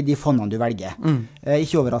forvaltningshonoraret i de fondene du velger.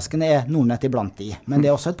 Ikke overraskende Nordnet iblant de, men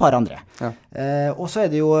det også et par andre. Og så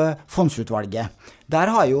det jo fondsutvalget.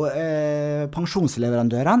 Der har jo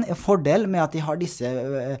pensjonsleverandørene en fordel med at de har disse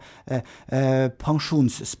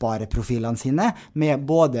pensjonsspareprofilene sine med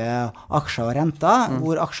både aksjer og renter,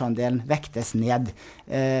 hvor aksjeandelen vektes ned.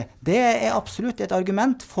 Det absolutt et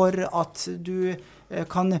argument for at du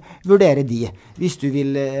kan vurdere de. Hvis du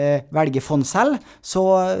vil velge fond selv,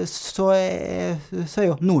 så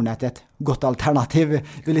jo Nordnet et godt alternativ,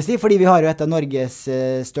 vil jeg si, fordi vi har jo et av Norges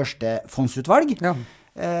største fondsutvalg. Ja.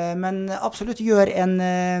 Men absolutt gjør en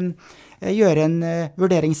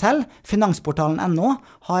vurdering selv. Finansportalen.no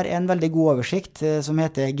har en veldig god oversikt som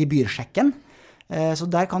heter Gebyrsjekken. Så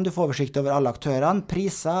der kan du få oversikt over alle aktørene,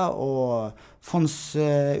 priser og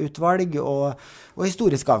fondsutvalg og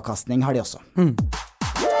historisk avkastning har de også.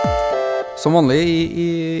 Som vanlig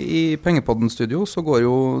i Pengepodden-studio så går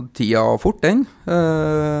jo tida fort den.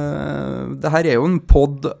 Dette jo en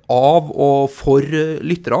podd av og for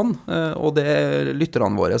lytterne, og det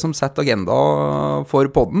lytterne våre som setter agenda for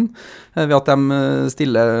podden, ved at de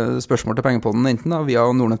stiller spørsmål til Pengepodden enten via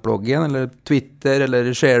Nordnet-bloggen, eller Twitter, eller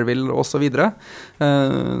Shareville og så videre.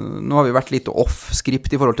 Nå har vi vært litt off-script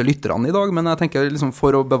i forhold til lytterne i dag, men jeg tenker liksom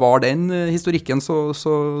for å bevare den historikken så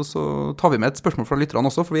tar vi med et spørsmål fra lytterne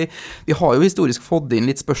også, for vi har jo historisk fått inn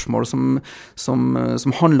litt spørsmål som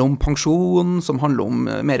handler om pensjon, som handler om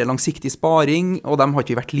mer langsiktig sparing, og dem har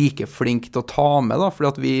ikke vi vært like flinke til å ta med da, fordi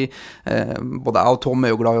at vi, både jeg og Tom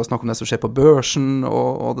jo glad i å snakke om det som skjer på børsen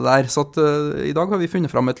og det der, så at i dag har vi funnet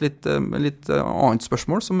frem et litt annet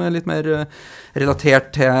spørsmål som litt mer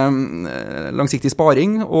relatert til langsiktig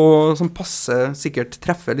sparing, og som sikkert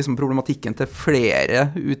treffer liksom problematikken til flere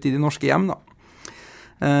ute i de norske hjem da.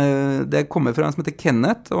 Det kommer fra en som heter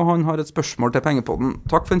Kenneth, og han har et spørsmål til Pengepodden.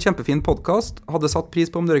 Takk for en kjempefin podcast. Hadde satt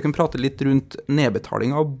pris på om dere kunne prate litt rundt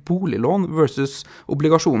nedbetaling av boliglån versus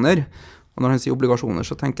obligasjoner. Og når han sier obligasjoner,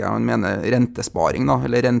 så tenker jeg han mener rentesparing da,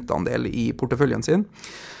 eller renteandel i porteføljen sin.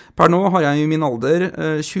 Per nå har jeg i min alder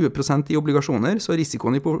 20% i obligasjoner, så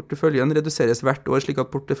risikoen i porteføljen reduseres hvert år, slik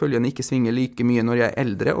at porteføljen ikke svinger like mye når jeg er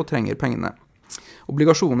eldre og trenger pengene.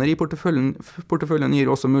 Obligasjoner i porteføljen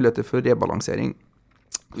gir også muligheter for rebalansering.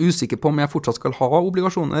 Usikker på om jeg fortsatt skal ha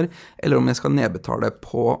obligasjoner, eller om jeg skal nedbetale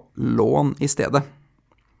på lån i stedet.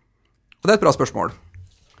 Og det et bra spørsmål.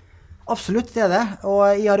 Absolutt, det det. Og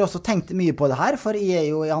jeg har også tenkt mye på det her, for jeg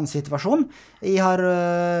jo i hans situasjon. Jeg har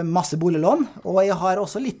masse boliglån, og jeg har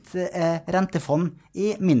også litt rentefond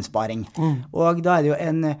i min sparing. Og da det jo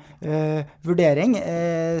en vurdering,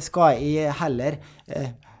 skal jeg heller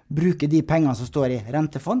bruke de pengene som står i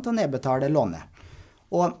rentefond til å nedbetale lånet.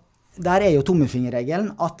 Og der jo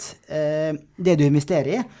tommefingerregelen at det du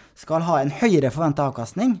investerer i skal ha en høyere forventet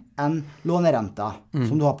avkastning enn lånerenta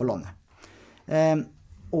som du har på lånet.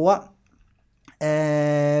 Og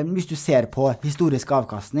hvis du ser på historisk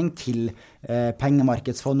avkastning til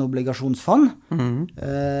pengemarkedsfond og obligasjonsfond,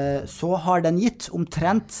 så har den gitt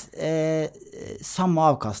omtrent samme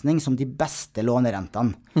avkastning som de beste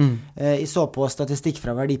lånerentene. Jeg så på statistikk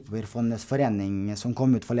fra Verdipapirfondenes forening som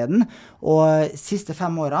kom ut forleden, og siste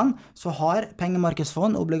 5 årene så har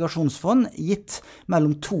pengemarkedsfond og obligasjonsfond gitt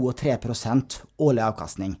mellom 2 og 3% årlig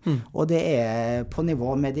avkastning. Og det er på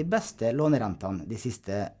nivå med de beste lånerentene de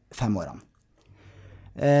siste 5 årene.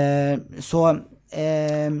 Så i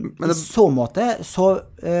så måte så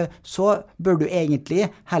bør du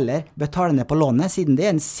egentlig heller betale ned på lånet, siden det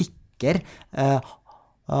er en sikker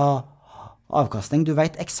avkastning. Du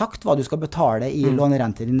vet eksakt hva du skal betale i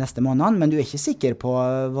lånerenter de neste månedene, men du er ikke sikker på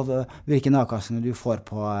hvilken avkastning du får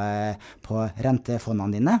på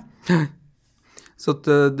rentefondene dine. Så at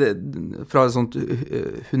fra et sånt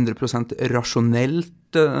 100% rasjonelt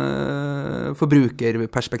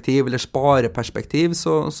forbrukerperspektiv eller spareperspektiv,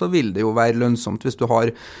 så vil det jo være lønnsomt hvis du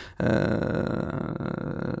har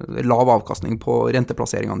lav avkastning på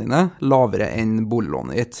renteplasseringene dine, lavere enn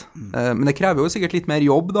boliglånet ditt. Men det krever jo sikkert litt mer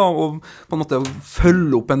jobb da, og på en måte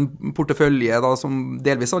følge opp en portefølje da, som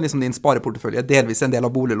delvis er liksom din spareportefølje, delvis en del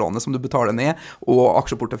av boliglånet som du betaler ned, og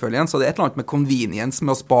aksjeporteføljen, så det er et eller annet med convenience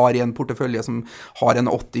med å spare i en portefølje som har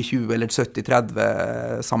en 80-20 eller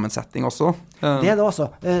 70-30 sammensetning også. Det er det også.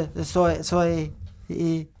 Så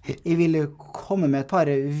jeg vil komme med et par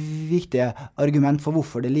viktige argument for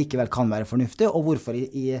hvorfor det likevel kan være fornuftig, og hvorfor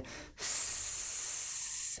jeg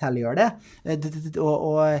selv gjør det.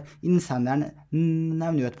 Og innsenderen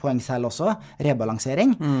nevner jo et poeng selv også,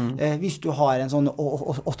 rebalansering. Hvis du har en sånn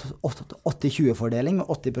 80-20-fordeling med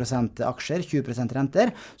 80% aksjer, 20% renter,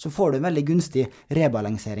 så får du en veldig gunstig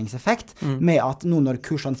rebalanseringseffekt med at nå når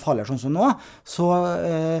kursene faller sånn som nå, så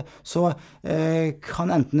kan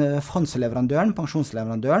enten fondsleverandøren,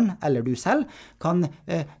 pensjonsleverandøren eller du selv kan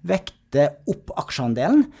vekte opp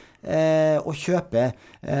aksjeandelen og kjøpe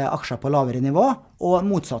aksjer på lavere nivå, og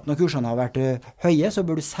motsatt når kursene har vært høye, så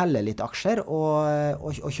bør du selge litt aksjer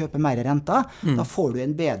og kjøpe mer renter. Da får du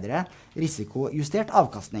en bedre risikojustert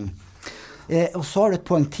avkastning. Og så har du et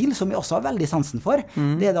poeng til som vi også har veldig sansen for.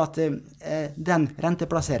 Det er at den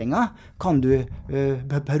renteplasseringen kan du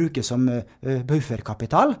bruke som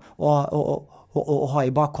bufferkapital og ha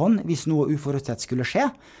i bakhånd hvis noe uforutsett skulle skje.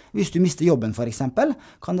 Hvis du mister jobben for eksempel,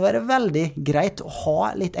 kan det være veldig greit å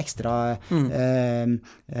ha litt ekstra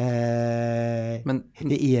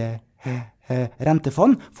i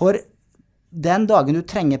rentefond, for den dagen du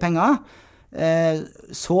trenger penger,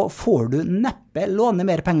 så får du neppe låne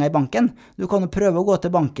mer penger i banken. Du kan jo prøve å gå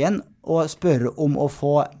til banken og spørre om å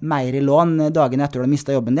få mer i lån dagen etter du har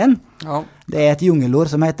mistet jobben din. Ja. Det er et jungelord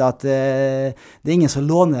som heter at det er ingen som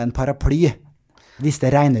låner en paraply hvis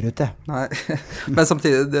det regner ute. Nei, men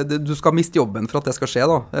samtidig, du skal miste jobben for at det skal skje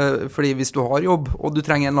da. Fordi hvis du har jobb, og du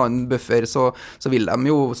trenger en eller annen buffer, så vil de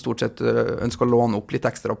jo stort sett ønske å låne opp litt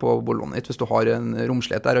ekstra på boliglånet ditt, hvis du har en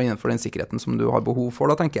romslighet der, og innenfor den sikkerheten som du har behov for,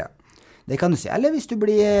 da tenker jeg. Det kan du si, eller hvis du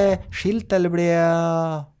blir skilt, eller blir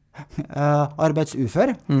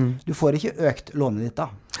arbeidsufør. Du får ikke økt lånet ditt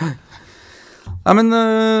da. Ja, men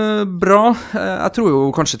bra. Jeg tror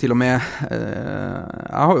jo kanskje til og med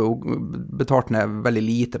jeg har jo betalt ned veldig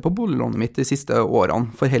lite på boliglånet mitt de siste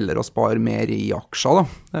årene, for heller å spare mer i aksjer da.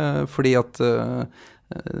 Fordi at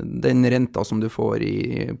den renta som du får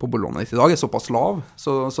på boliglånet ditt i dag er såpass lav,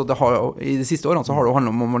 så det har, i de siste årene så har det jo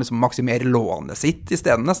handlet om å liksom maksimere lånet sitt i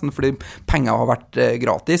stedet nesten, fordi penger har vært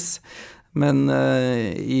gratis. Men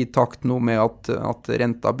i takt nå med at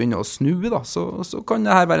renta begynner å snu da, så kan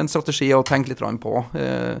det her være en strategi å tenke litt på.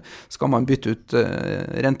 Skal man bytte ut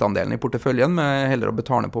renteandelen i porteføljen med heller å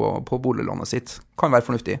betale på boliglånet sitt? Kan være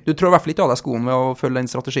fornuftig. Du tror i hvert fall ikke av deg skoen med å følge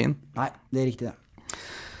den strategien. Nei, det er riktig det.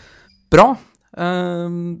 Bra.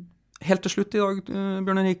 Helt til slutt i dag,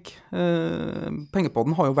 Bjørn Erik.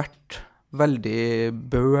 Pengepodden har jo vært veldig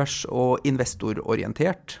børs- og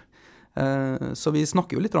investororientert. Så vi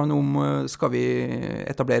snakker jo litt om, skal vi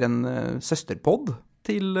etablere en søsterpodd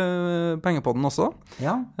til Pengepodden også,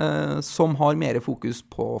 ja. Som har mer fokus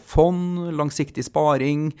på fond, langsiktig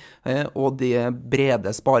sparing og det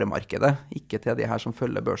brede sparemarkedet, ikke til de her som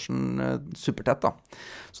følger børsen supertett da.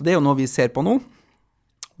 Så det er jo noe vi ser på nå.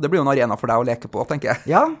 Det blir jo en arena for deg å leke på, tenker jeg.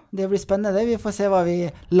 Ja, det blir spennende. Vi får se hva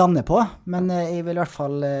vi lander på, men jeg vil i hvert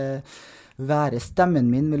fall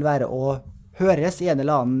stemmen min vil være å høres i en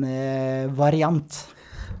eller annen variant.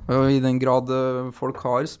 Og I den grad folk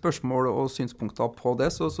har spørsmål og synspunkter på det,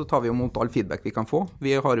 så tar vi jo mot all feedback vi kan få.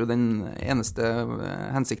 Vi har jo den eneste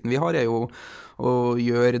hensikten vi har, er jo å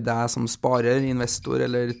gjøre deg som sparer, investor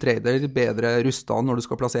eller trader bedre rustet når du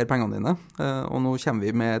skal plassere pengene dine. Og nå kommer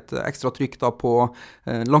vi med et ekstra trykk da på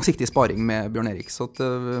langsiktig sparing med Bjørn Erik. Så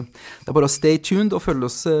det er bare å stay tuned og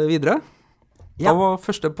følge oss videre. Da var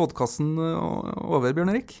første podcasten over,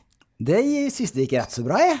 Bjørn Erik. Det synes det gikk rett så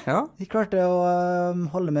bra, jeg. Ja. Vi klarte å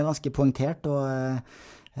holde meg ganske poengtert, og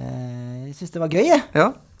jeg synes det var gøy, jeg. Ja,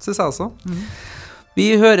 synes jeg også. Vi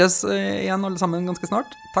høres igjen alle sammen ganske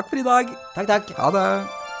snart. Takk for I dag. Takk. Ha det.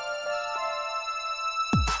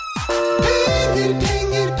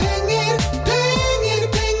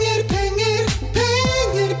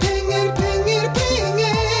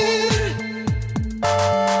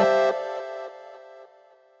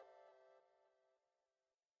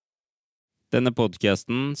 Denne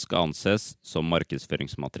podcasten skal anses som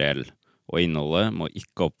markedsføringsmateriell, og innholdet må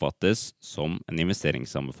ikke oppfattes som en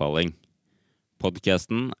investeringsanbefaling.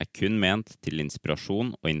 Podcasten er kun ment til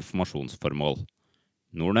inspirasjon og informasjonsformål.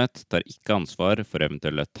 Nordnet tar ikke ansvar for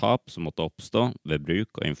eventuelle tap som måtte oppstå ved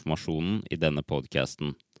bruk av informasjonen I denne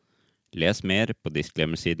podcasten. Les mer på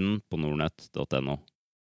disclaimer-siden på nordnet.no.